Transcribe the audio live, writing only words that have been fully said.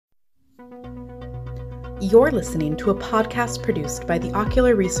You're listening to a podcast produced by the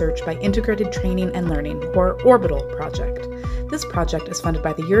Ocular Research by Integrated Training and Learning, or Orbital project. This project is funded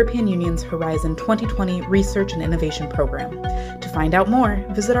by the European Union's Horizon 2020 Research and Innovation Program. To find out more,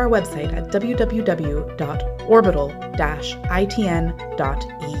 visit our website at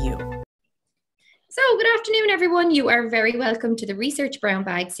www.orbital-itn.eu. So, good afternoon, everyone. You are very welcome to the Research Brown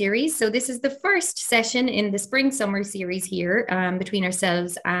Bag series. So this is the first session in the spring-summer series here between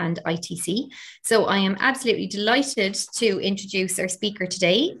ourselves and ITC. So I am absolutely delighted to introduce our speaker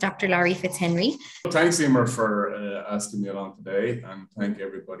today, Dr. Laurence Fitzhenry. Thanks, Emer, for asking me along today, and thank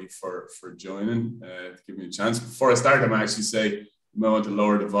everybody for joining, to give me a chance. Before I start, I might actually say, you might want to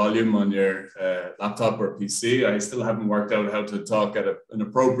lower the volume on your laptop or PC. I still haven't worked out how to talk at an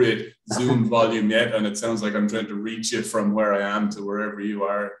appropriate Zoom volume yet, and it sounds like I'm trying to reach you from where I am to wherever you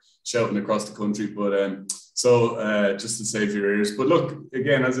are, shouting across the country. But just to save your ears. But look,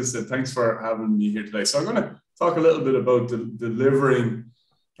 again, as I said, thanks for having me here today. So I'm going to talk a little bit about delivering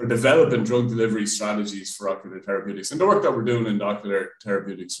or developing drug delivery strategies for ocular therapeutics and the work that we're doing in the Ocular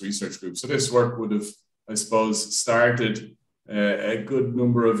Therapeutics Research Group. So this work would have, I suppose, started a good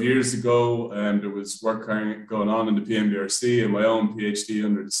number of years ago. There was work going on in the PMBRC and my own PhD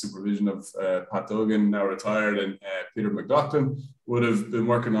under the supervision of Pat Duggan, now retired, and Peter McLaughlin would have been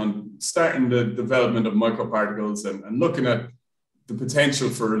working on starting the development of microparticles and looking at the potential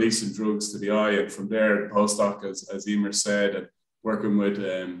for releasing drugs to the eye. And from there, the postdoc, as Emer said, and working with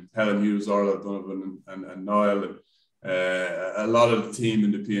Helen Hughes, Orla Donovan, and Niall, and a lot of the team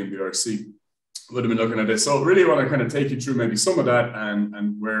in the PMBRC would have been looking at this. So really want to kind of take you through maybe some of that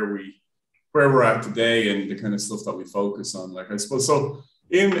and where we're at today and the kind of stuff that we focus on, like I suppose. So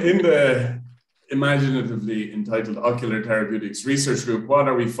in the imaginatively entitled Ocular Therapeutics Research Group, what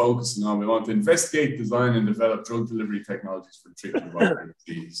are we focusing on? We want to investigate, design, and develop drug delivery technologies for the treatment of ocular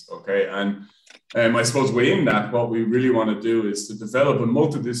disease. Okay, and I suppose within that, what we really want to do is to develop a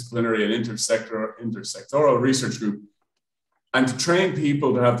multidisciplinary and intersectoral research group, and to train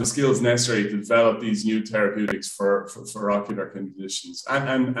people to have the skills necessary to develop these new therapeutics for ocular conditions,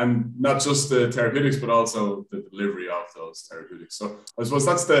 and not just the therapeutics, but also the delivery of those therapeutics. So I suppose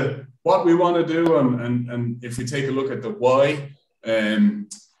that's what we want to do. And if we take a look at the why,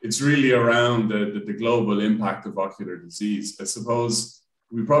 it's really around the global impact of ocular disease. I suppose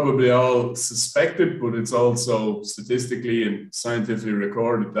we probably all suspected, but it's also statistically and scientifically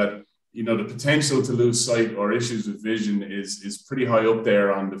recorded that the potential to lose sight or issues with vision is pretty high up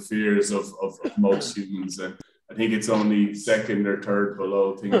there on the fears of most humans. And I think it's only second or third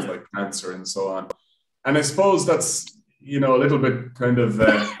below things like cancer and so on. And I suppose that's, a little bit kind of,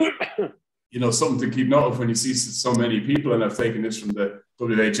 something to keep note of when you see so many people. And I've taken this from the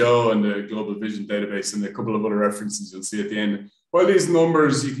WHO and the Global Vision Database and a couple of other references you'll see at the end. While these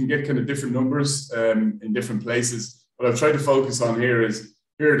numbers, you can get kind of different numbers in different places. What I've tried to focus on here are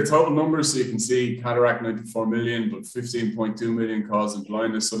the total numbers. So you can see cataract 94 million, but 15.2 million causing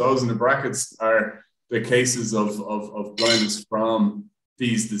blindness. So those in the brackets are the cases of blindness from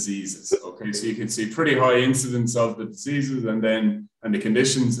these diseases. Okay, so you can see pretty high incidence of the diseases and the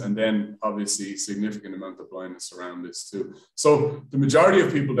conditions, and then obviously significant amount of blindness around this too. So the majority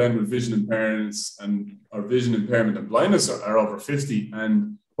of people then with vision impairments or vision impairment and blindness are over 50.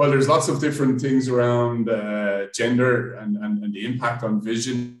 And well, there's lots of different things around gender and the impact on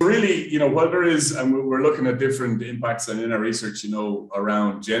vision. Really, while there is, and we're looking at different impacts and in our research,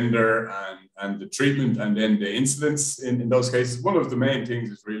 around gender and the treatment and then the incidence in those cases, one of the main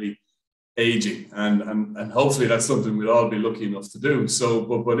things is really aging. And hopefully that's something we'll all be lucky enough to do. So,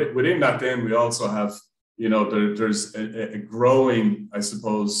 but within that, then we also have, there's a growing, I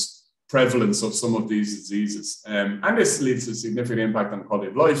suppose, prevalence of some of these diseases. And this leads to a significant impact on quality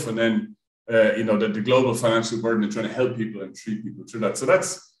of life. And then, the global financial burden of trying to help people and treat people through that. So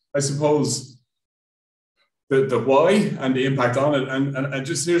that's, I suppose, the why and the impact on it. And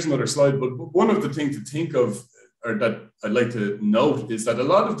just here's another slide. But one of the things to think of, or that I'd like to note, is that a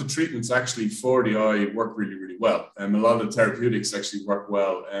lot of the treatments actually for the eye work really, really well. A lot of the therapeutics actually work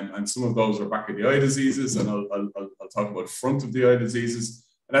well. And some of those are back of the eye diseases. And I'll talk about front of the eye diseases.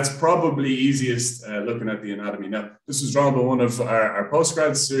 And that's probably easiest looking at the anatomy. Now, this was drawn by one of our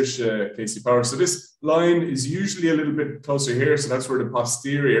postgrads, Saoirse Casey Power. So this line is usually a little bit closer here. So that's where the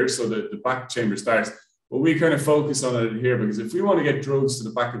posterior, so the back chamber starts. But we kind of focus on it here because if we want to get drugs to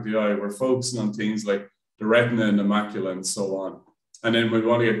the back of the eye, we're focusing on things like the retina and the macula and so on. And then we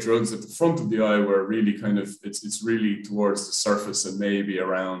want to get drugs at the front of the eye where really kind of it's really towards the surface and maybe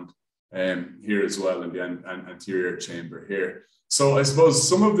around here as well in the anterior chamber here. So I suppose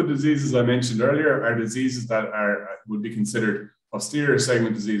some of the diseases I mentioned earlier are diseases that would be considered posterior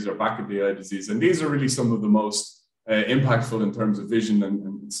segment disease or back of the eye disease. And these are really some of the most impactful in terms of vision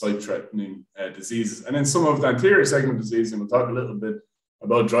and sight-threatening diseases. And then some of the anterior segment disease, and we'll talk a little bit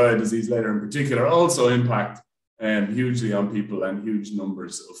about dry eye disease later in particular, also impact hugely on people and huge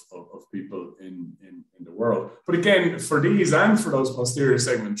numbers of people in the world. But again, for these and for those posterior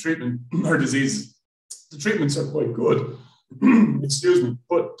segment treatment or diseases, the treatments are quite good. Excuse me,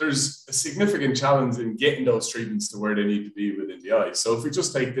 but there's a significant challenge in getting those treatments to where they need to be within the eye. So if we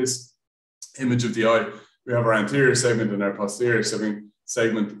just take this image of the eye, we have our anterior segment and our posterior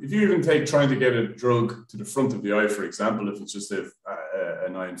segment. If you even take trying to get a drug to the front of the eye, for example, if it's just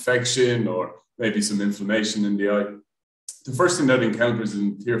an eye infection or maybe some inflammation in the eye, the first thing that encounters is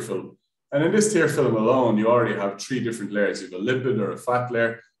a tear film. And in this tear film alone, you already have 3 different layers. You've a lipid or a fat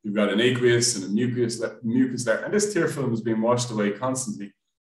layer, you've got an aqueous and a mucus layer, and this tear film is being washed away constantly.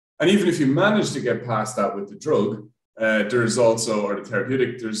 And even if you manage to get past that with the drug, there's also, or the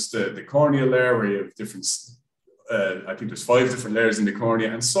therapeutic, there's the corneal layer where you have different, I think there's 5 different layers in the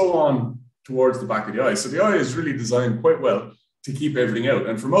cornea and so on towards the back of the eye. So the eye is really designed quite well to keep everything out.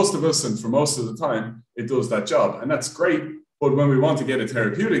 And for most of us and for most of the time, it does that job. And that's great. But when we want to get a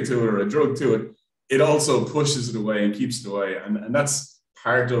therapeutic to it or a drug to it, it also pushes it away and keeps it away. And that's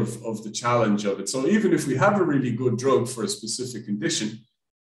part of the challenge of it. So even if we have a really good drug for a specific condition,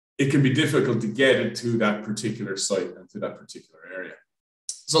 it can be difficult to get it to that particular site and to that particular area.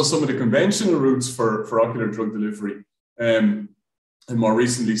 So some of the conventional routes for ocular drug delivery, and more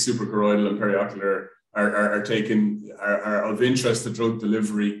recently suprachoroidal and periocular are of interest to drug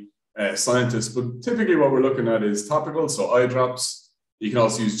delivery scientists. But typically what we're looking at is topical, so eye drops. You can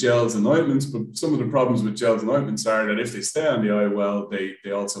also use gels and ointments, but some of the problems with gels and ointments are that if they stay on the eye well,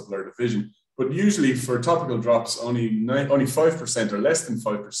 they also blur the vision. But usually for topical drops, only 5% or less than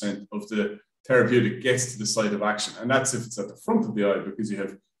 5% of the therapeutic gets to the site of action. And that's if it's at the front of the eye, because you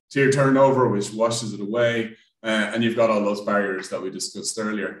have tear turnover, which washes it away, and you've got all those barriers that we discussed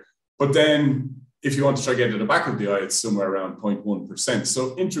earlier. But then if you want to try to get to the back of the eye, it's somewhere around 0.1%.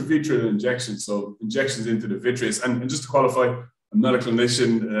 So intravitreal injections, so injections into the vitreous. And just to qualify, I'm not a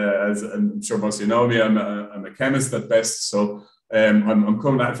clinician, as I'm sure most of you know me. I'm a chemist at best. So I'm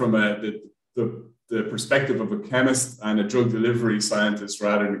coming at it from the perspective of a chemist and a drug delivery scientist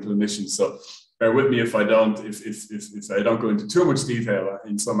rather than a clinician. So bear with me if I don't go into too much detail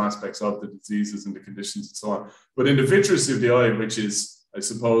in some aspects of the diseases and the conditions and so on. But in the vitreous of the eye, which is, I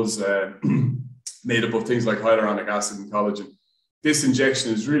suppose, made up of things like hyaluronic acid and collagen, this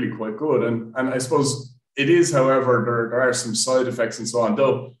injection is really quite good. And I suppose it is, however, there are some side effects and so on.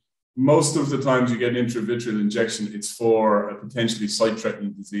 Though most of the times you get an intravitreal injection, it's for a potentially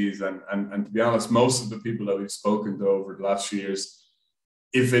sight-threatening disease. And to be honest, most of the people that we've spoken to over the last few years,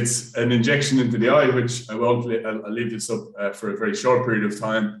 if it's an injection into the eye, which I'll leave this up for a very short period of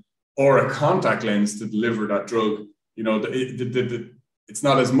time, or a contact lens to deliver that drug, you know, it's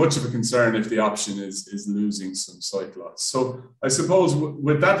not as much of a concern if the option is losing some sight loss. So I suppose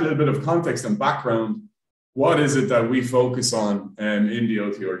with that little bit of context and background, what is it that we focus on in the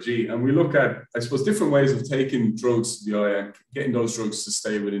OTRG? And we look at, I suppose, different ways of taking drugs to the eye and getting those drugs to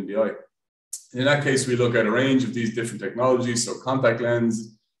stay within the eye. In that case, we look at a range of these different technologies, so contact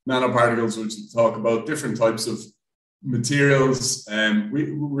lens, nanoparticles, which we'll talk about, different types of materials.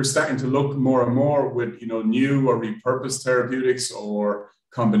 We're starting to look more and more with, new or repurposed therapeutics or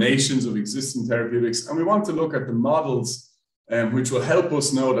combinations of existing therapeutics. And we want to look at the models which will help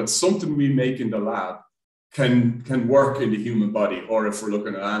us know that something we make in the lab can work in the human body, or if we're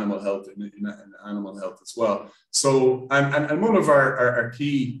looking at animal health, in animal health as well. So, and one of our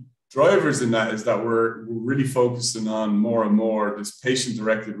key drivers in that is that we're really focusing on more and more this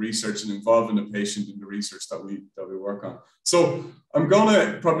patient-directed research and involving the patient in the research that we work on. So I'm going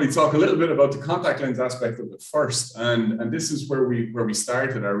to probably talk a little bit about the contact lens aspect of it first, and this is where we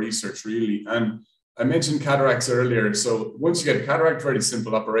started our research really. And I mentioned cataracts earlier. So once you get a cataract, very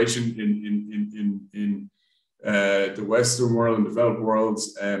simple operation in the Western world and developed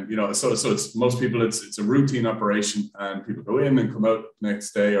worlds, so it's most people it's a routine operation, and people go in and come out the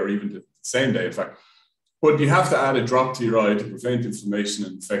next day or even the same day, in fact. But you have to add a drop to your eye to prevent inflammation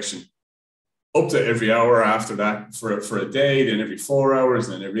and infection up to every hour after that for a day, then every 4 hours,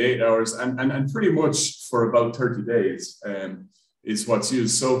 then every 8 hours, and pretty much for about 30 days is what's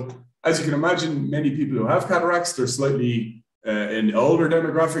used. So as you can imagine, many people who have cataracts, they're slightly in the older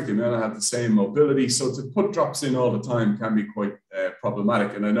demographic, they may not have the same mobility. So to put drops in all the time can be quite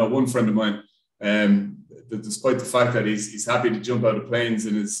problematic. And I know one friend of mine, that despite the fact that he's happy to jump out of planes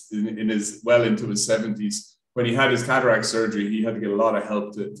in his well into his 70s, when he had his cataract surgery, he had to get a lot of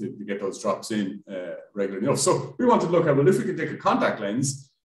help to get those drops in regularly enough. So we wanted to look at, well, if we could take a contact lens,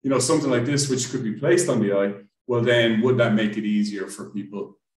 something like this, which could be placed on the eye, well, then would that make it easier for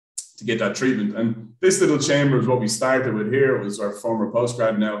people to get that treatment? And this little chamber is what we started with here. It was our former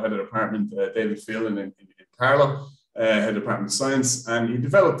postgrad, now head of department, David Phelan in Carlow, head of department of science. And he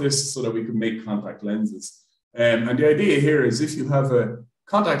developed this so that we could make contact lenses. And the idea here is if you have a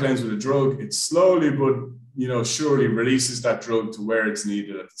contact lens with a drug, it slowly but surely releases that drug to where it's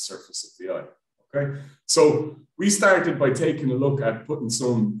needed at the surface of the eye. Okay, so we started by taking a look at putting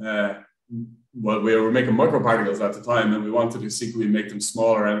some. We were making microparticles at the time, and we wanted to see could we make them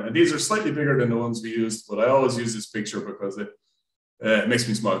smaller. And these are slightly bigger than the ones we used, but I always use this picture because it makes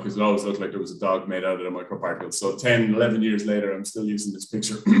me smile, because it always looked like there was a dog made out of the microparticles. So 10, 11 years later, I'm still using this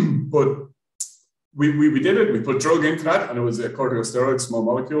picture. But we did it. We put drug into that, and it was a corticosteroid, small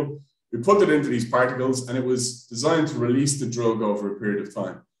molecule. We put it into these particles, and it was designed to release the drug over a period of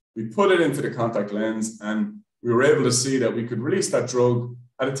time. We put it into the contact lens, and we were able to see that we could release that drug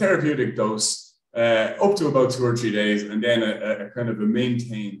at a therapeutic dose up to about 2 or 3 days, and then a kind of a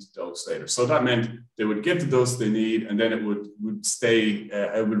maintained dose later. So that meant they would get the dose they need, and then it would stay,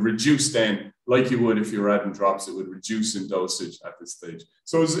 it would reduce then, like you would if you were adding drops, it would reduce in dosage at this stage.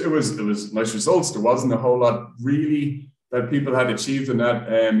 So it was nice results. There wasn't a whole lot really that people had achieved in that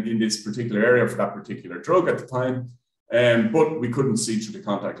in this particular area for that particular drug at the time. But we couldn't see through the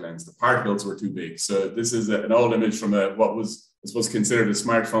contact lens. The particles were too big. So this is an old image from what was, I suppose, considered a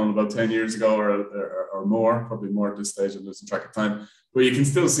smartphone about 10 years ago or more, probably more at this stage. I'm losing track of time. But you can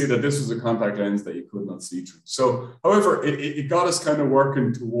still see that this was a contact lens that you could not see through. So, however, it got us kind of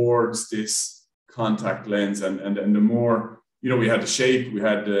working towards this contact lens, and the more, we had the shape, we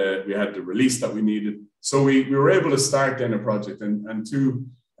had the release that we needed. So we were able to start then a project, and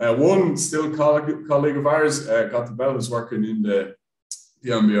one still colleague of ours, Gata Bell, who's working in the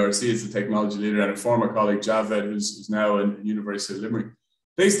MBRC as the technology leader, and a former colleague, Javed, who's now in the University of Limerick.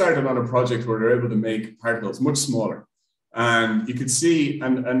 They started on a project where they're able to make particles much smaller. And you could see,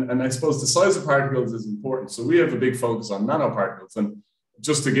 and I suppose the size of particles is important. So we have a big focus on nanoparticles. And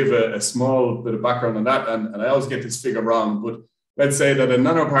just to give a small bit of background on that, and I always get this figure wrong, but let's say that a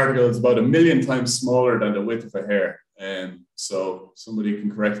nanoparticle is about 1,000,000 times smaller than the width of a hair. So somebody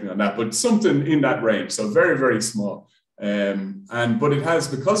can correct me on that, but something in that range. So very, very small. But it has,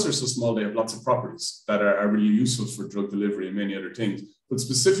 because they're so small, they have lots of properties that are really useful for drug delivery and many other things. But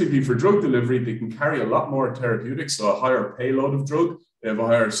specifically for drug delivery, they can carry a lot more therapeutics, so a higher payload of drug. They have a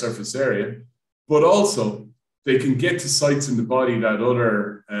higher surface area, but also they can get to sites in the body that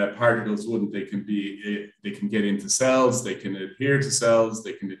other particles wouldn't. They can get into cells, they can adhere to cells,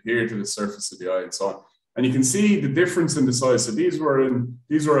 they can adhere to the surface of the eye, and so on. And you can see the difference in the size. So these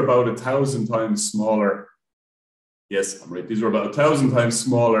were about 1,000 times smaller. Yes, I'm right. These were about 1,000 times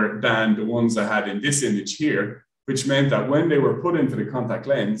smaller than the ones I had in this image here, which meant that when they were put into the contact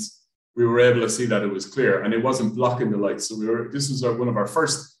lens, we were able to see that it was clear and it wasn't blocking the light. So this was one of our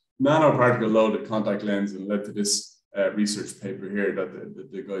first nanoparticle loaded contact lens, and led to this research paper here that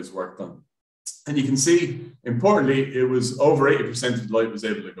the guys worked on. And you can see, importantly, it was over 80% of the light was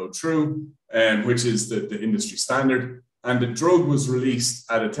able to go through, which is the industry standard. And the drug was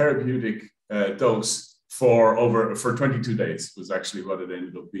released at a therapeutic dose for 22 days was actually what it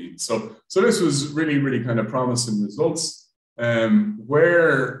ended up being. So this was really, really kind of promising results.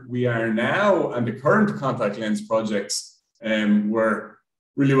 Where we are now, and the current contact lens projects were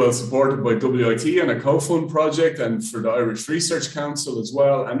really well supported by WIT and a co-fund project, and for the Irish Research Council as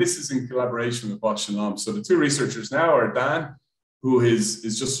well. And this is in collaboration with Bosch and Lomb. So the two researchers now are Dan, who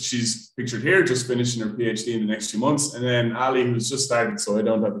she's pictured here, just finishing her PhD in the next few months. And then Ali, who's just started, so I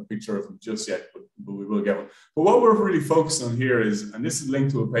don't have a picture of him just yet, but we will get one. But what we're really focused on here is, and this is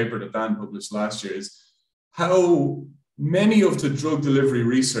linked to a paper that Dan published last year, is how many of the drug delivery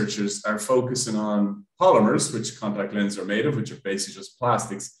researchers are focusing on polymers, which contact lenses are made of, which are basically just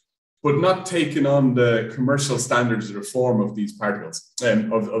plastics, but not taking on the commercial standards of the form of these particles,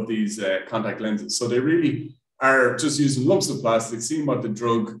 of these contact lenses. So they really are just using lumps of plastic, seeing what the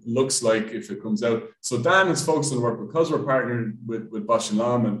drug looks like if it comes out. So Dan is focused on work because we're partnered with Bosch and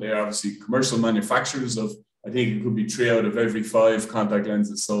Lomb, and they are obviously commercial manufacturers of, I think it could be 3 out of every 5 contact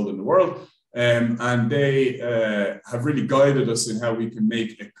lenses sold in the world. And they have really guided us in how we can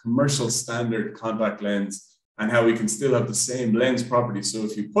make a commercial standard contact lens and how we can still have the same lens properties. So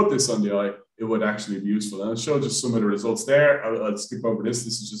if you put this on the eye, it would actually be useful. And I'll show just some of the results there. I'll skip over this.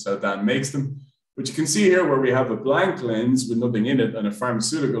 This is just how Dan makes them. But you can see here where we have a blank lens with nothing in it and a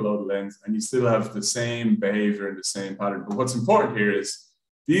pharmaceutical loaded lens, and you still have the same behavior and the same pattern. But what's important here is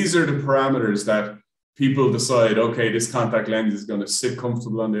these are the parameters that people decide, okay, this contact lens is going to sit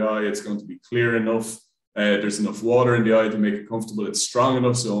comfortable on the eye. It's going to be clear enough. There's enough water in the eye to make it comfortable. It's strong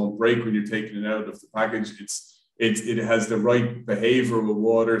enough so it won't break when you're taking it out of the package. It has the right behavior with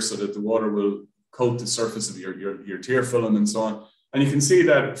water so that the water will coat the surface of your tear film and so on. And you can see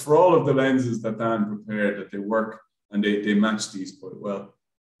that for all of the lenses that Dan prepared, that they work and they match these quite well.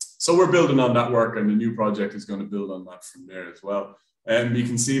 So we're building on that work, and the new project is going to build on that from there as well. And you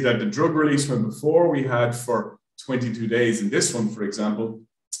can see that the drug release from before we had for 22 days in this one, for example,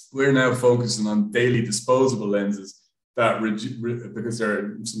 we're now focusing on daily disposable lenses that because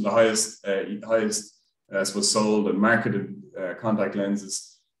they're some of the highest I suppose, sold and marketed contact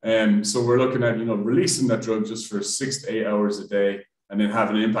lenses. So we're looking at, releasing that drug just for 6 to 8 hours a day and then have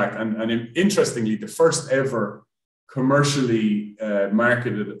an impact. And interestingly, the first ever commercially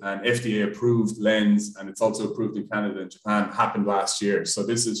marketed and FDA approved lens, and it's also approved in Canada and Japan, happened last year. So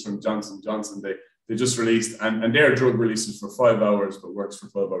this is from Johnson & Johnson. They just released, and their drug releases for 5 hours, but works for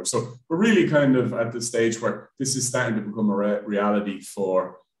 12 hours. So we're really kind of at the stage where this is starting to become a reality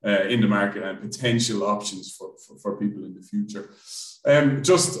for in the market and potential options for people in the future. I'm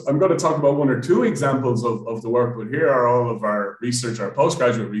going to talk about one or two examples of the work, but here are all of our research, our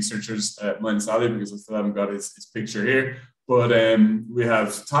postgraduate researchers, minus Ali, because I still haven't got his picture here. But we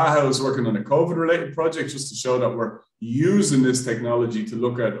have Taha, who's working on a COVID-related project, just to show that we're using this technology to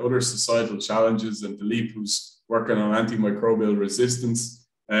look at other societal challenges, and Dilip, who's working on antimicrobial resistance,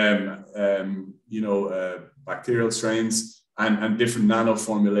 bacterial strains, and different nano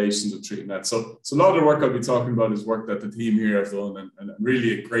formulations of treating that. So a lot of the work I'll be talking about is work that the team here have done, and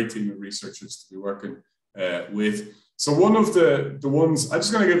really a great team of researchers to be working with. So one of the ones, I'm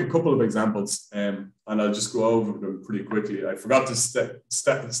just going to give a couple of examples, and I'll just go over them pretty quickly. I forgot to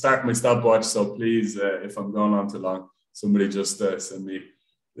start my stopwatch, so please, if I'm going on too long, somebody just send me,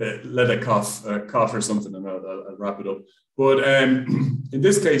 let a cough or something, and I'll wrap it up. But in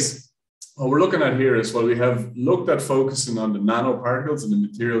this case, what we're looking at here is, well, we have looked at focusing on the nanoparticles and the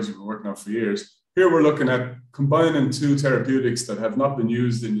materials we've been working on for years. Here we're looking at combining two therapeutics that have not been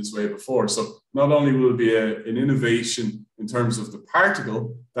used in this way before. So not only will it be an innovation in terms of the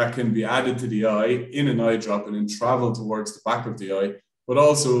particle that can be added to the eye in an eye drop and then travel towards the back of the eye, but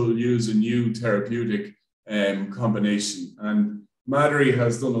also we'll use a new therapeutic combination. And Madhuri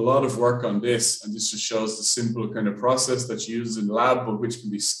has done a lot of work on this, and this just shows the simple kind of process that's used in the lab, but which can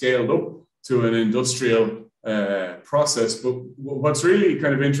be scaled up to an industrial process. But what's really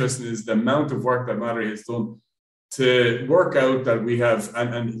kind of interesting is the amount of work that Madhuri has done to work out that we have,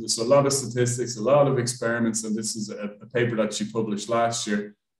 and there's a lot of statistics, a lot of experiments, and this is a paper that she published last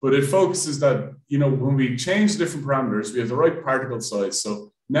year. But it focuses that, when we change different parameters, we have the right particle size.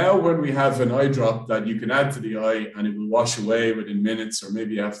 So now when we have an eye drop that you can add to the eye and it will wash away within minutes, or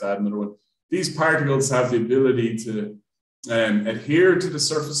maybe you have to add another one, these particles have the ability to adhere to the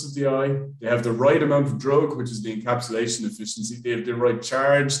surface of the eye. They have the right amount of drug, which is the encapsulation efficiency. They have the right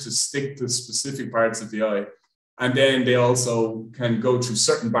charge to stick to specific parts of the eye. And then they also can go through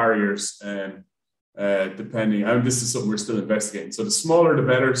certain barriers, depending, and this is something we're still investigating. So the smaller, the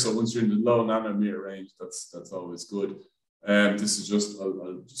better. So once you're in the low nanometer range, that's always good. This is just,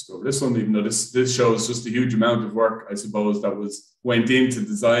 I'll just go over this one, even though this shows just a huge amount of work, I suppose, that went into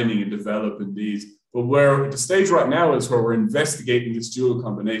designing and developing these. But where the stage right now is where we're investigating this dual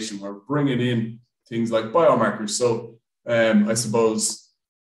combination. We're bringing in things like biomarkers. So I suppose,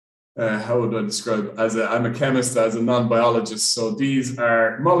 how would I describe? I'm a chemist, as a non-biologist. So these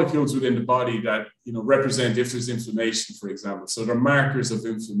are molecules within the body that represent if there's inflammation, for example. So they're markers of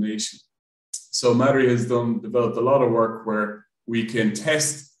inflammation. So Madhuri has developed a lot of work where we can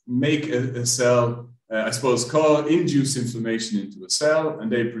make a cell, induce inflammation into a cell, and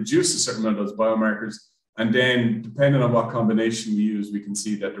they produce a certain amount of those biomarkers. And then depending on what combination we use, we can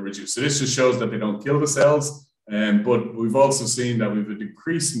see that they're reduced. So this just shows that they don't kill the cells. But we've also seen that we've a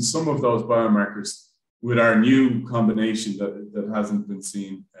decrease in some of those biomarkers with our new combination that hasn't been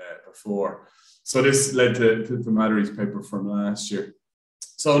seen before. So this led to Madhuri's paper from last year.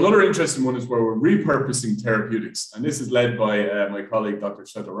 So another interesting one is where we're repurposing therapeutics. And this is led by my colleague, Dr.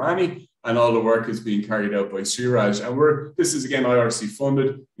 Shweta Rani, and all the work is being carried out by Sriraj. And this is again IRC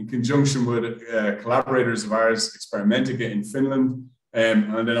funded in conjunction with collaborators of ours, Experimentica in Finland.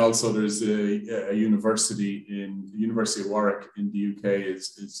 And then also there's a university University of Warwick in the UK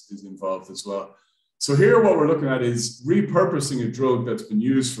is involved as well. So here what we're looking at is repurposing a drug that's been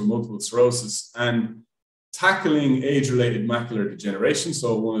used for multiple sclerosis and tackling age-related macular degeneration.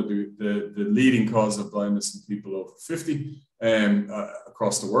 So one of the leading cause of blindness in people over 50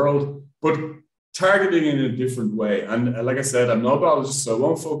 across the world. But targeting in a different way. And like I said, I'm no biologist, so I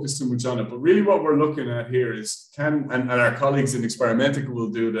won't focus too much on it. But really what we're looking at here is and our colleagues in Experimentica will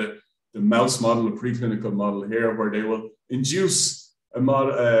do the mouse model, the preclinical model here, where they will induce a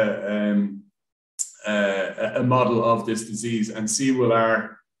model of this disease and see will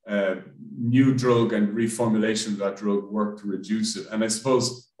our new drug and reformulation of that drug work to reduce it. And I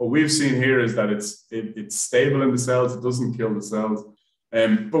suppose what we've seen here is that it's stable in the cells, it doesn't kill the cells.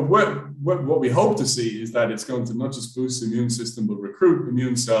 But what we hope to see is that it's going to not just boost the immune system, but recruit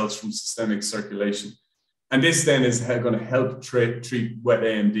immune cells from systemic circulation. And this then is going to help treat wet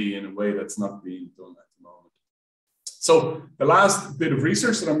AMD in a way that's not being done at the moment. So the last bit of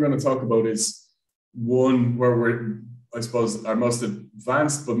research that I'm going to talk about is one where we're, I suppose, our most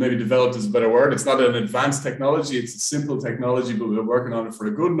advanced, but maybe developed is a better word. It's not an advanced technology, it's a simple technology, but we've been working on it for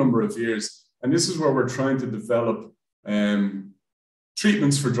a good number of years. And this is where we're trying to develop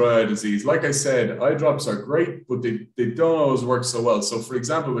treatments for dry eye disease. Like I said, eye drops are great, but they don't always work so well. So for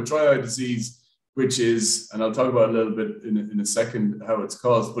example, with dry eye disease, which is, and I'll talk about a little bit in a second how it's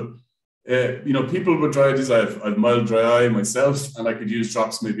caused, but you know, people with dry eye disease, I've mild dry eye myself, and I could use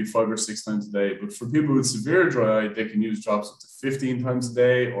drops maybe 5 or 6 times a day. But for people with severe dry eye, they can use drops up to 15 times a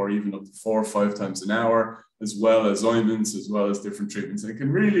day, or even up to 4 or 5 times an hour, as well as ointments, as well as different treatments. And it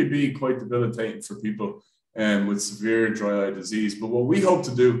can really be quite debilitating for people with severe dry eye disease. But what we hope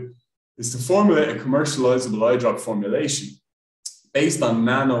to do is to formulate a commercializable eye drop formulation based on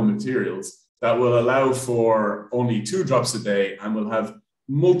nanomaterials that will allow for only 2 drops a day and will have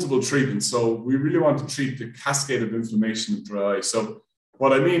multiple treatments. So we really want to treat the cascade of inflammation of dry eye. So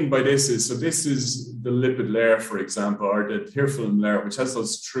what I mean by this is, so this is the lipid layer, for example, or the tear film layer, which has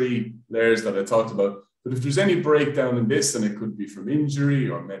those 3 layers that I talked about. But if there's any breakdown in this, and it could be from injury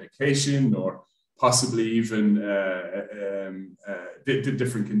or medication or possibly even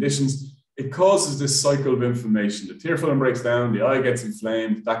different conditions, it causes this cycle of inflammation. The tear film breaks down, the eye gets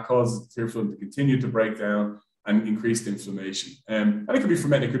inflamed, that causes the tear film to continue to break down and increased inflammation. And it could be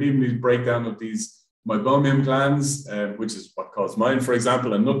fermented, it could even be breakdown of these meibomian glands, which is what caused mine, for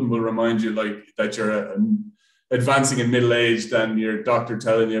example, and nothing will remind you like that you're advancing in middle age than your doctor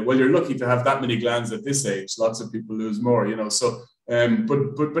telling you, well, you're lucky to have that many glands at this age. Lots of people lose more, you know, so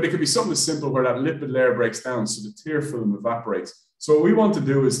but it could be something as simple where that lipid layer breaks down, so the tear film evaporates. So what we want to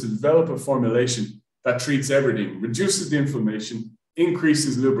do is to develop a formulation that treats everything, reduces the inflammation,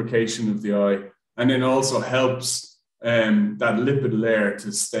 increases lubrication of the eye, and then also helps that lipid layer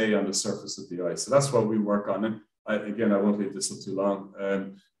to stay on the surface of the eye. So that's what we work on. And again, I won't leave this up too long.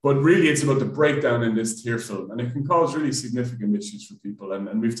 But really, it's about the breakdown in this tear film, and it can cause really significant issues for people.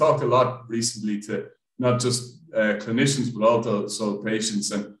 And we've talked a lot recently to not just clinicians, but also patients,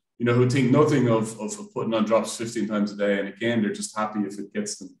 and you know, who think nothing of putting on drops 15 times a day. And again, they're just happy if it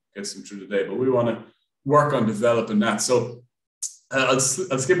gets them through the day. But we want to work on developing that. So I'll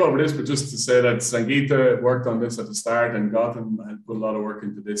skip over this, but just to say that Sangeeta worked on this at the start, and Gotham had put a lot of work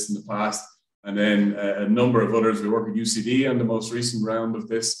into this in the past. And then a number of others. We work with UCD on the most recent round of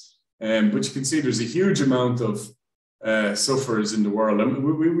this. But you can see there's a huge amount of sufferers in the world. And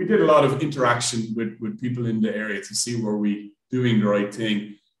we did a lot of interaction with people in the area to see were we doing the right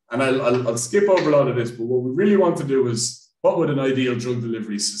thing. And I'll skip over a lot of this, but what we really want to do is, what would an ideal drug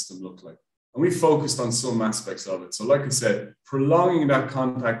delivery system look like? And we focused on some aspects of it. So like I said, prolonging that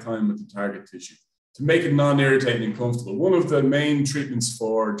contact time with the target tissue to make it non-irritating and comfortable. One of the main treatments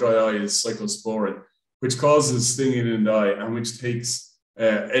for dry eye is cyclosporin, which causes stinging in the eye and which takes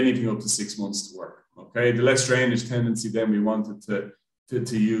anything up to 6 months to work. Okay, the less drainage tendency then we wanted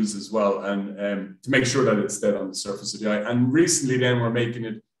to use as well, and to make sure that it's dead on the surface of the eye. And recently then we're making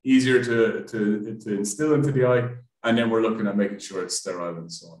it easier to instill into the eye, and then we're looking at making sure it's sterile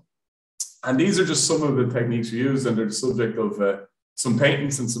and so on. And these are just some of the techniques we use, and they're the subject of some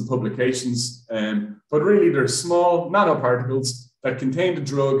patents and some publications. But really, they're small nanoparticles that contain the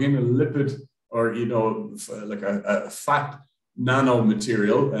drug in a lipid, or you know, like a fat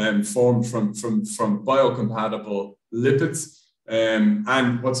nanomaterial, formed from biocompatible lipids.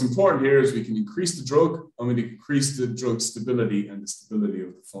 And what's important here is we can increase the drug, and we can increase the drug stability and the stability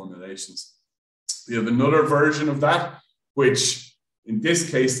of the formulations. We have another version of that, which in this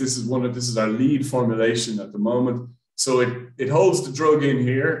case, this is our lead formulation at the moment. So it holds the drug in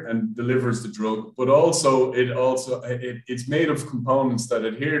here and delivers the drug, but also it's made of components that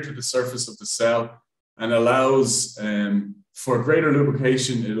adhere to the surface of the cell and allows for greater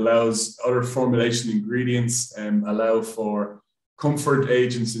lubrication. It allows other formulation ingredients and allow for comfort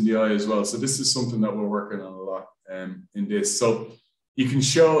agents in the eye as well. So this is something that we're working on a lot in this. So you can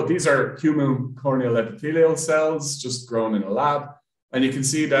show, these are human corneal epithelial cells just grown in a lab. And you can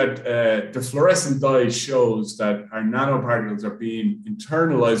see that the fluorescent dye shows that our nanoparticles are being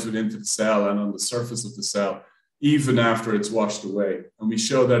internalized within the cell and on the surface of the cell, even after it's washed away. And we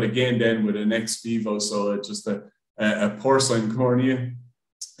show that again then with an ex vivo, so it's just a porcine cornea.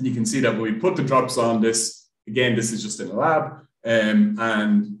 And you can see that when we put the drops on this, again, this is just in a lab,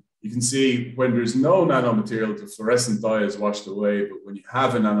 and you can see when there's no nanomaterial, the fluorescent dye is washed away, but when you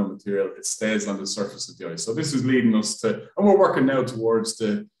have a nanomaterial, it stays on the surface of the eye. So this is leading us to, and we're working now towards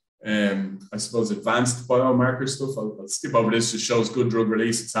the, I suppose, advanced biomarker stuff. I'll skip over this. It shows good drug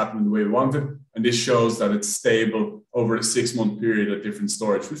release. It's happening the way we want it. And this shows that it's stable over a 6-month period at different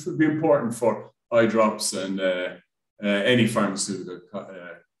storage, which would be important for eye drops and any pharmaceutical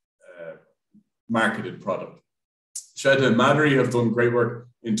marketed product. Shweta and Madhuri have done great work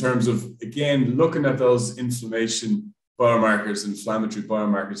in terms of, again, looking at those inflammation biomarkers, inflammatory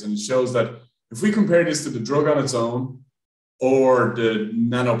biomarkers. And it shows that if we compare this to the drug on its own or the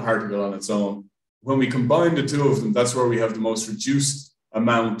nanoparticle on its own, when we combine the two of them, that's where we have the most reduced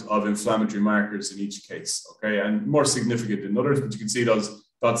amount of inflammatory markers in each case, okay? And more significant than others, but you can see those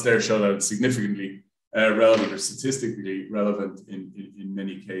dots there show that it's significantly relevant or statistically relevant in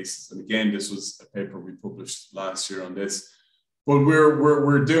many cases. And again, this was a paper we published last year on this. But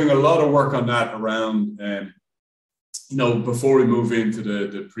we're doing a lot of work on that around, before we move into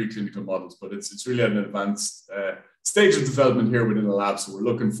the preclinical models. But it's really at an advanced stage of development here within the lab. So we're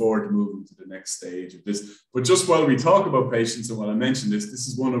looking forward to moving to the next stage of this. But just while we talk about patients and while I mention this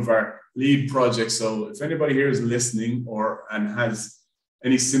is one of our lead projects. So if anybody here is listening and has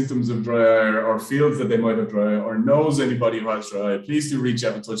any symptoms of dry eye or feels that they might have dry eye or knows anybody who has dry eye, please do reach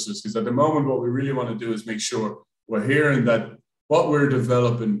out and touch us, because at the moment what we really want to do is make sure we're hearing that what we're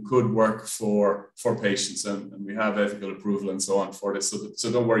developing could work for patients, and we have ethical approval and so on for this.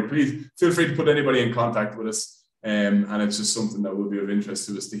 So don't worry, please feel free to put anybody in contact with us, and it's just something that will be of interest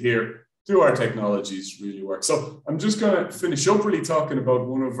to us to hear do our technologies really work. So I'm just going to finish up really talking about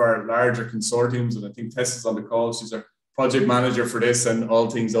one of our larger consortiums, and I think Tess is on the call. She's our project manager for this and all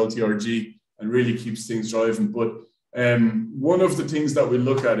things OTRG, and really keeps things driving. But one of the things that we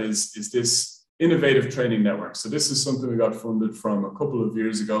look at is this innovative training network. So this is something we got funded from a couple of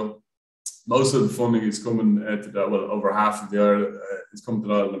years ago. Most of the funding is coming over half of the island is coming to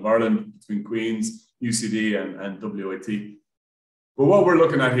the island of Ireland between Queen's, UCD and WIT. But what we're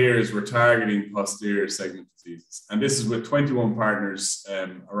looking at here is we're targeting posterior segment diseases. And this is with 21 partners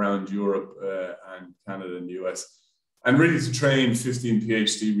around Europe and Canada and the US. And really to train 15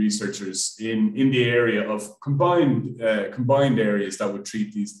 PhD researchers in the area of combined areas that would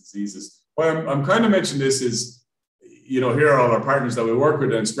treat these diseases. Well, I'm kind of mentioning this is, here are all our partners that we work with,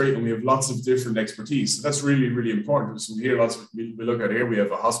 and it's great, and we have lots of different expertise. So that's really, really important. So we look at here, we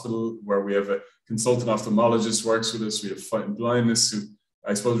have a hospital where we have a consultant ophthalmologist works with us. We have fighting blindness who,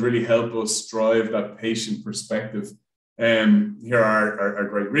 I suppose, really help us drive that patient perspective. Here are our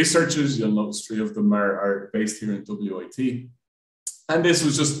great researchers. You'll notice 3 of them are based here in WIT. And this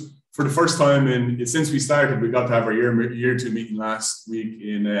was just for the first time since we started, we got to have our year 2 meeting last week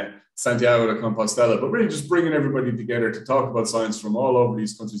in Santiago de Compostela, but really just bringing everybody together to talk about science from all over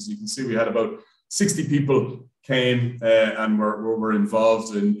these countries. You can see we had about 60 people came and were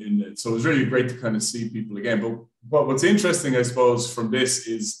involved in it. So it was really great to kind of see people again. But what's interesting, I suppose, from this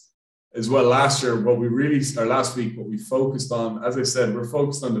is as well, last week, what we focused on, as I said, we're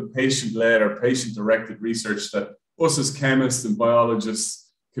focused on the patient-led or patient-directed research that us as chemists and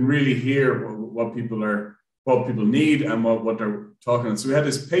biologists can really hear what people need and what they're talking about. So we had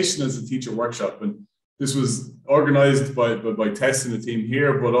this patient as a teacher workshop, and this was organized by Tess and the team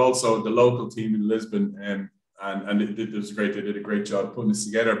here, but also the local team in Lisbon, and it was great. They did a great job putting this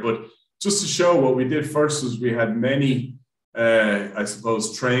together. But just to show what we did first was we had many I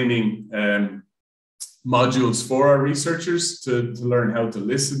suppose, training modules for our researchers to learn how to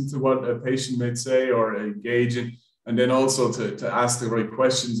listen to what a patient may say or engage in, and then also to ask the right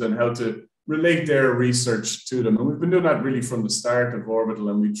questions and how to relate their research to them. And we've been doing that really from the start of Orbital,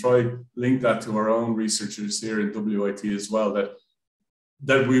 and we try to link that to our own researchers here in WIT as well,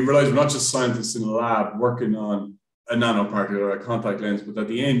 that we realize we're not just scientists in a lab working on a nanoparticle or a contact lens, but that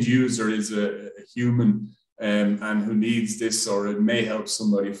the end user is a human and who needs this, or it may help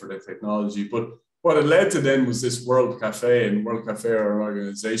somebody for the technology. But what it led to then was this World Cafe, and World Cafe are an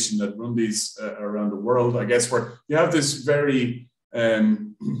organization that run these around the world, I guess, where you have this very,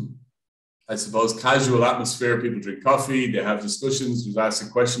 I suppose, casual atmosphere. People drink coffee, they have discussions, you ask a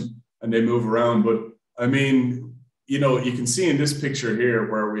question, and they move around. But I mean, you can see in this picture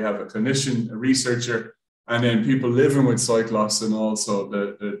here where we have a clinician, a researcher, and then people living with sight loss and also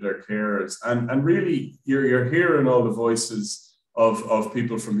their carers. And really, you're hearing all the voices of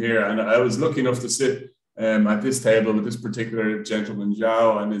people from here. And I was lucky enough to sit at this table with this particular gentleman,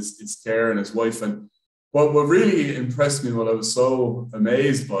 Zhao, and his care and his wife. And what really impressed me, what I was so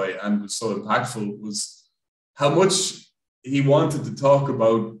amazed by and was so impactful, was how much he wanted to talk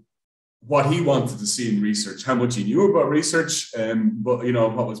about what he wanted to see in research, how much he knew about research, but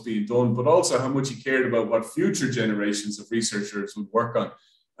what was being done, but also how much he cared about what future generations of researchers would work on.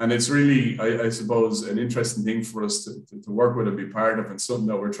 And it's really, I suppose, an interesting thing for us to work with and be part of, and something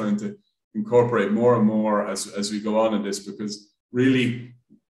that we're trying to incorporate more and more as we go on in this, because really,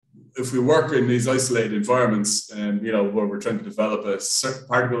 if we work in these isolated environments, where we're trying to develop a certain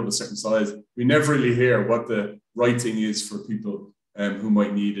particle of a certain size, we never really hear what the right thing is for people who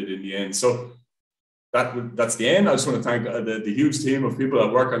might need it in the end. So that's the end. I just want to thank the huge team of people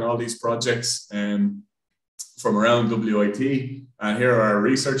that work on all these projects from around WIT. And here are our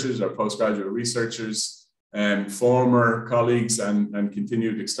researchers, our postgraduate researchers, former colleagues and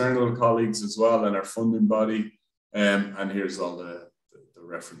continued external colleagues as well, and our funding body. And here's all the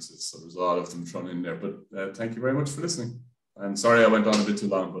references. So there's a lot of them thrown in there. But thank you very much for listening. And sorry I went on a bit too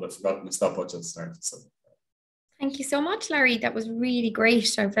long, but I forgot my stopwatch at the start. So. Thank you so much, Larry. That was really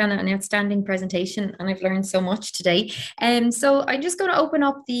great. I found it an outstanding presentation and I've learned so much today. So I'm just going to open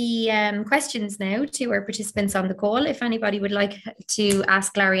up the questions now to our participants on the call. If anybody would like to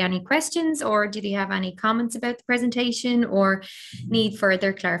ask Larry any questions, or do they have any comments about the presentation or need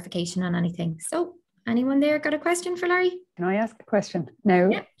further clarification on anything? So anyone there got a question for Larry? Can I ask a question now?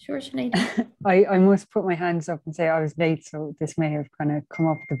 Yeah, sure, Sinead. I must put my hands up and say I was late, so this may have kind of come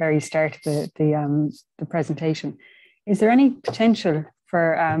up at the very start of the presentation. Is there any potential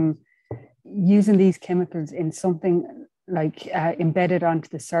for using these chemicals in something like embedded onto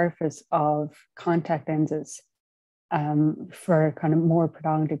the surface of contact lenses for kind of more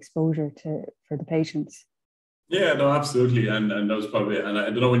prolonged exposure for the patients? Yeah, no, absolutely. And that was probably, and I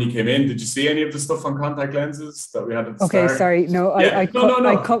don't know when you came in, did you see any of the stuff on contact lenses that we had at the start? Okay, sorry. No, yeah. I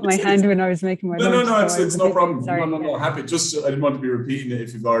cut my hand when I was making my lunch. No, it's no problem. Sorry, no, happy. Just, I didn't want to be repeating it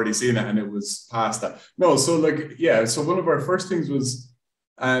if you've already seen it and it was past that. No, so so one of our first things was,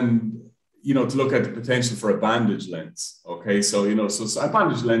 to look at the potential for a bandage lens. Okay, so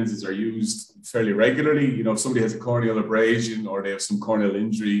bandage lenses are used fairly regularly. If somebody has a corneal abrasion or they have some corneal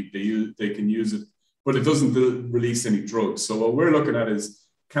injury, they can use it, but it doesn't release any drugs. So what we're looking at is,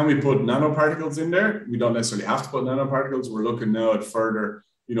 can we put nanoparticles in there? We don't necessarily have to put nanoparticles. We're looking now at further,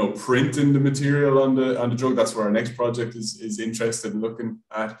 printing the material on the drug. That's where our next project is interested in looking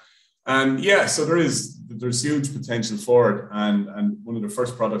at. And yeah, so there's huge potential for it. And one of the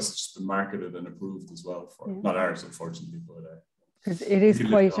first products that's just been marketed and approved as well for not ours, unfortunately, but because it is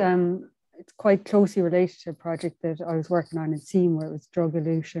it's quite closely related to a project that I was working on in SEAM, where it was drug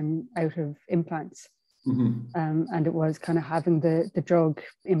elution out of implants. Mm-hmm. And it was kind of having the drug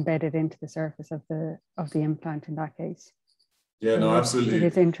embedded into the surface of the implant in that case. Yeah, no, absolutely. It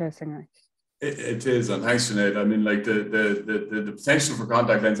is interesting, right? It is, and thanks, Sinead. I mean, like the potential for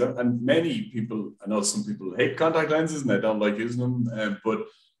contact lenses, and many people, I know some people hate contact lenses and they don't like using them, but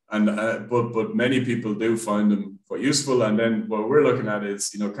many people do find them quite useful. And then what we're looking at is,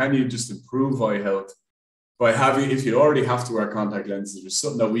 can you just improve eye health by having, if you already have to wear contact lenses, there's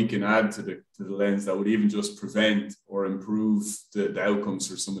something that we can add to the lens that would even just prevent or improve the outcomes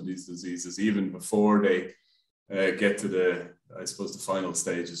for some of these diseases, even before they get to the final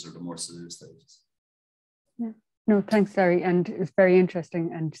stages or the more severe stages. Yeah. No, thanks, Larry. And it was very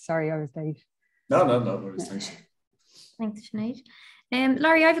interesting. And sorry I was late. No worries. Thanks. Thanks, Sinead.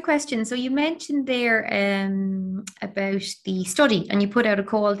 Larry, I have a question. So you mentioned there about the study, and you put out a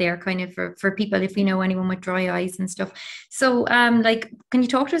call there kind of for people, if we know anyone with dry eyes and stuff. So can you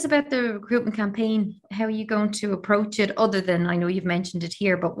talk to us about the recruitment campaign? How are you going to approach it, other than, I know you've mentioned it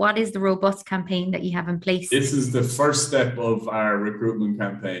here, but what is the robust campaign that you have in place? This is the first step of our recruitment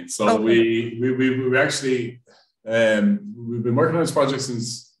campaign. So we actually, we've been working on this project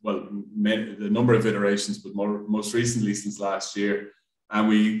since, the number of iterations, but most recently since last year. And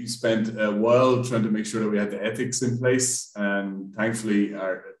we spent a while trying to make sure that we had the ethics in place. And thankfully,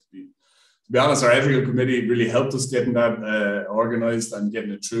 to be honest, our ethical committee really helped us getting that organized and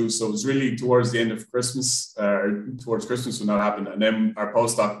getting it through. So it was really towards the end of Christmas, towards Christmas when that happened. And then our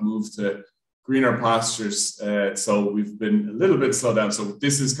postdoc moved to greener pastures. So we've been a little bit slowed down. So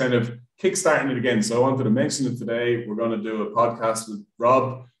this is kind of kickstarting it again. So I wanted to mention it today. We're going to do a podcast with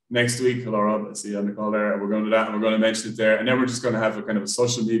Rob next week. Hello, Rob. I see you on the call there. We're going to do that, and we're going to mention it there. And then we're just going to have a kind of a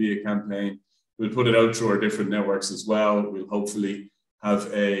social media campaign. We'll put it out through our different networks as well. We'll hopefully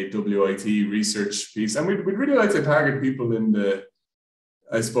have a WIT research piece. And we'd really like to target people in the,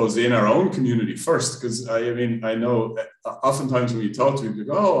 I suppose, in our own community first, because I know oftentimes when you talk to people, you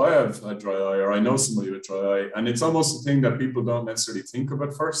go, oh, I have a dry eye, or I know somebody with dry eye. And it's almost a thing that people don't necessarily think of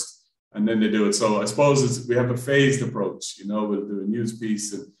at first, and then they do it. So I suppose we have a phased approach, we'll do a news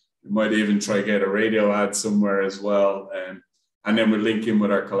piece, and we might even try get a radio ad somewhere as well. And then we'll link in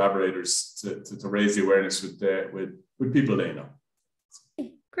with our collaborators to raise the awareness with people they know.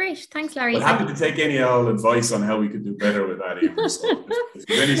 Great, thanks, Larry. But happy to take any advice on how we could do better with that, Eva. So if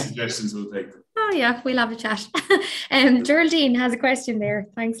you have any suggestions, we'll take them. Oh yeah, we'll have a chat. Geraldine has a question there.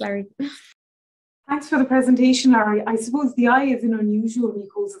 Thanks, Larry. Thanks for the presentation, Larry. I suppose the eye is an unusual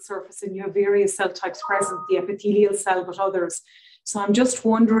mucosal surface, and you have various cell types present, the epithelial cell, but others. So I'm just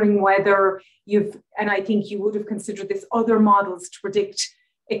wondering whether and I think you would have considered this, other models to predict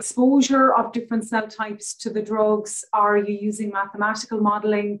exposure of different cell types to the drugs. Are you using mathematical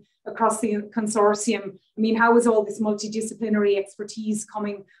modeling across the consortium? I mean, how is all this multidisciplinary expertise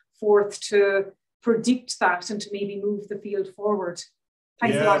coming forth to predict that and to maybe move the field forward?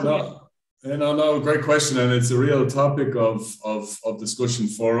 Thanks a lot. No, great question. And it's a real topic of discussion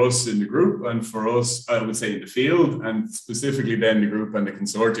for us in the group, and for us, I would say, in the field, and specifically then the group and the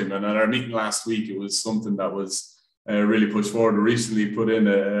consortium. And at our meeting last week, it was something that was really pushed forward. We recently put in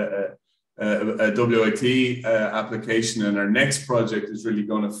a WIT application, and our next project is really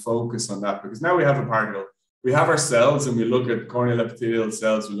going to focus on that, because now we have a particle. We have our cells, and we look at corneal epithelial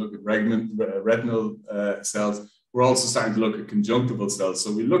cells, we look at retinal cells. We're also starting to look at conjunctival cells.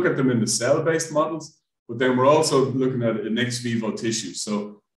 So we look at them in the cell-based models, but then we're also looking at an ex vivo tissue.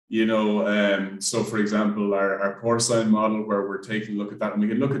 So, so for example, our porcine model, where we're taking a look at that, and we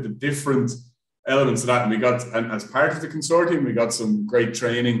can look at the different elements of that. And as part of the consortium, we got some great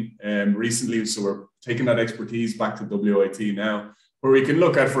training recently. So we're taking that expertise back to WIT now, where we can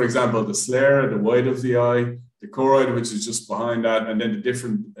look at, for example, the sclera, the white of the eye, the choroid, which is just behind that, and then the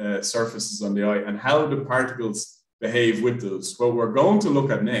different surfaces on the eye, and how the particles behave with those. What we're going to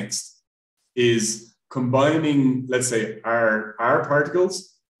look at next is combining, let's say, our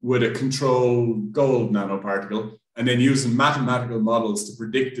particles with a control gold nanoparticle, and then using mathematical models to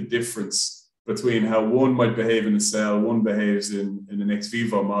predict the difference between how one might behave in a cell, one behaves in an ex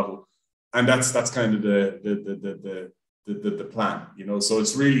vivo model. And that's kind of the plan, So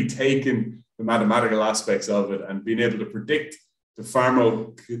it's really taking the mathematical aspects of it and being able to predict the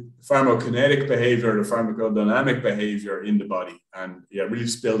pharmacokinetic behavior, the pharmacodynamic behavior in the body, and really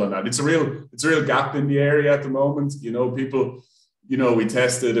just build on that. It's a real gap in the area at the moment. People, we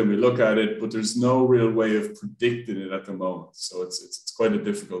test it and we look at it, but there's no real way of predicting it at the moment. So it's quite a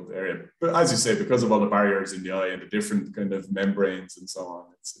difficult area. But as you say, because of all the barriers in the eye and the different kind of membranes and so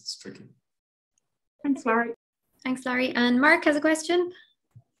on, it's tricky. Thanks, Larry. Thanks, Larry. And Mark has a question.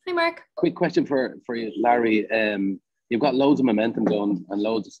 Hi, Mark. Quick question for you, Larry. You've got loads of momentum going and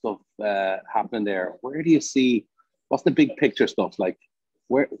loads of stuff happening there. Where do you see, what's the big picture stuff? Like,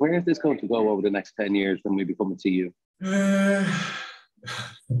 where is this going to go over the next 10 years when we become a TU?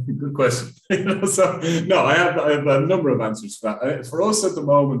 Good question. I have a number of answers for that. For us at the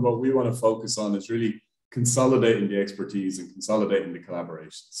moment, what we want to focus on is really consolidating the expertise and consolidating the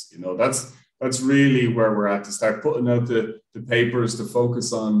collaborations. That's really where we're at, to start putting out the papers, to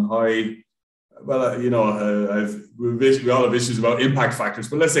focus on high. Well, we all have issues about impact factors,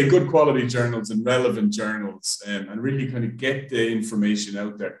 but let's say good quality journals and relevant journals, and really kind of get the information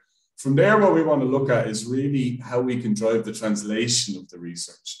out there. From there, what we want to look at is really how we can drive the translation of the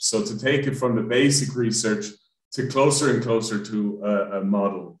research. So to take it from the basic research to closer and closer to a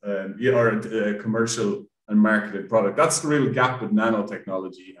model or a commercial and marketed product. That's the real gap with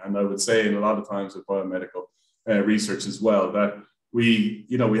nanotechnology. And I would say in a lot of times with biomedical research as well, that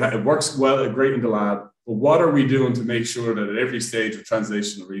it works well, great in the lab, but what are we doing to make sure that at every stage of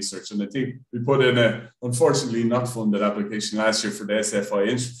translational research, and I think we put in a, unfortunately not funded application last year for the SFI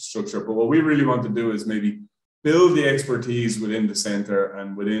infrastructure, but what we really want to do is maybe build the expertise within the center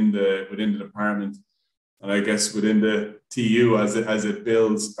and within the department, and I guess within the TU as it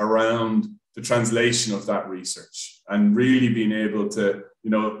builds around the translation of that research and really being able to,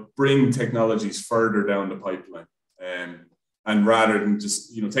 bring technologies further down the pipeline. And rather than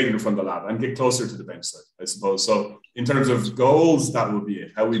just taking it from the lab and get closer to the bench side, I suppose. So in terms of goals, that would be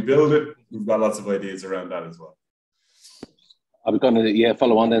it. How we build it, we've got lots of ideas around that as well. I was going to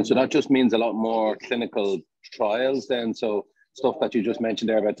follow on then. So that just means a lot more clinical trials then. So stuff that you just mentioned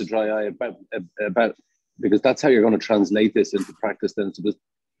there about the dry eye, about because that's how you're going to translate this into practice then. So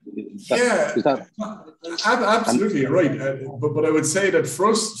absolutely, you're right. But I would say that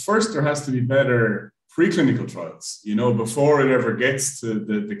first there has to be better preclinical trials, before it ever gets to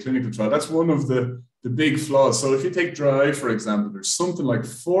the clinical trial. That's one of the the big flaws. So if you take dry eye, for example, there's something like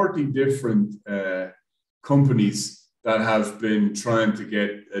 40 different companies that have been trying to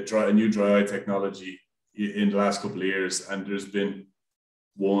get a new dry eye technology in the last couple of years, and there's been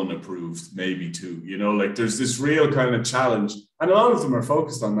one approved, maybe two. You know, like there's this real kind of challenge, and a lot of them are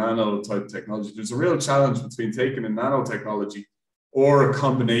focused on nano type technology. There's a real challenge between taking a nanotechnology or a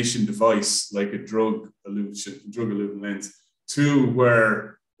combination device like a drug-eluting lens to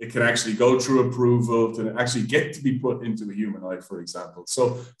where it can actually go through approval to actually get to be put into the human eye, for example.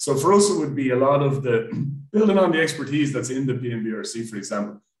 So for us, it would be a lot of the building on the expertise that's in the PMBRC, for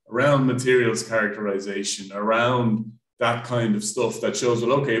example, around materials characterization, around that kind of stuff that shows,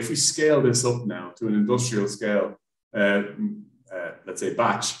 well, okay, if we scale this up now to an industrial scale, let's say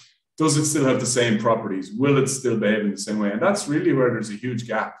batch, does it still have the same properties? Will it still behave in the same way? And that's really where there's a huge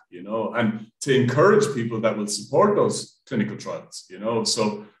gap, you know, and to encourage people that will support those clinical trials, you know.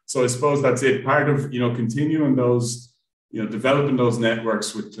 So I suppose that's it. Part of, you know, continuing those, you know, developing those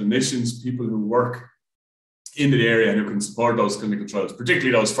networks with clinicians, people who work in the area and who can support those clinical trials,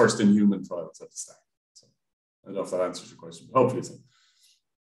 particularly those first in human trials at the start. So I don't know if that answers your question, but hopefully so.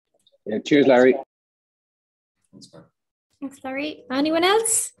 Yeah, cheers, Larry. Thanks, Mark. Thanks, Larry. Anyone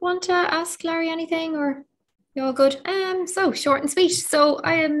else want to ask Larry anything, or you all good? So short and sweet. So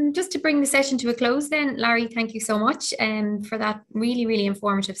just to bring the session to a close then, Larry, thank you so much for that really, really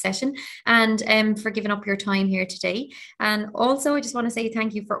informative session, and for giving up your time here today. And also, I just want to say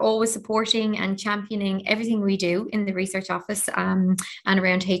thank you for always supporting and championing everything we do in the research office and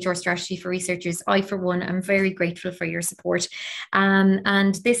around HR strategy for researchers. I, for one, am very grateful for your support.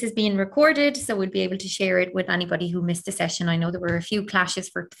 And this is being recorded, so we'll be able to share it with anybody who missed the session. I know there were a few clashes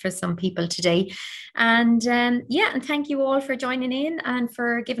for some people today. And and thank you all for joining in and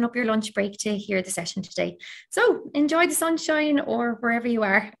for giving up your lunch break to hear the session today. So enjoy the sunshine or wherever you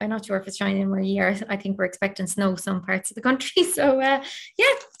are. I'm not sure if it's shining where you are. I think we're expecting snow some parts of the country. So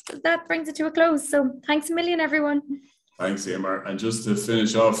that brings it to a close. So thanks a million, everyone. Thanks, Emer. And just to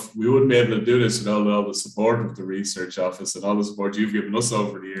finish off, we wouldn't be able to do this without all the support of the research office and all the support you've given us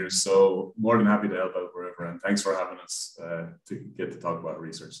over the years. So more than happy to help out wherever. And thanks for having us to get to talk about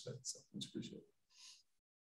research today. So much appreciated.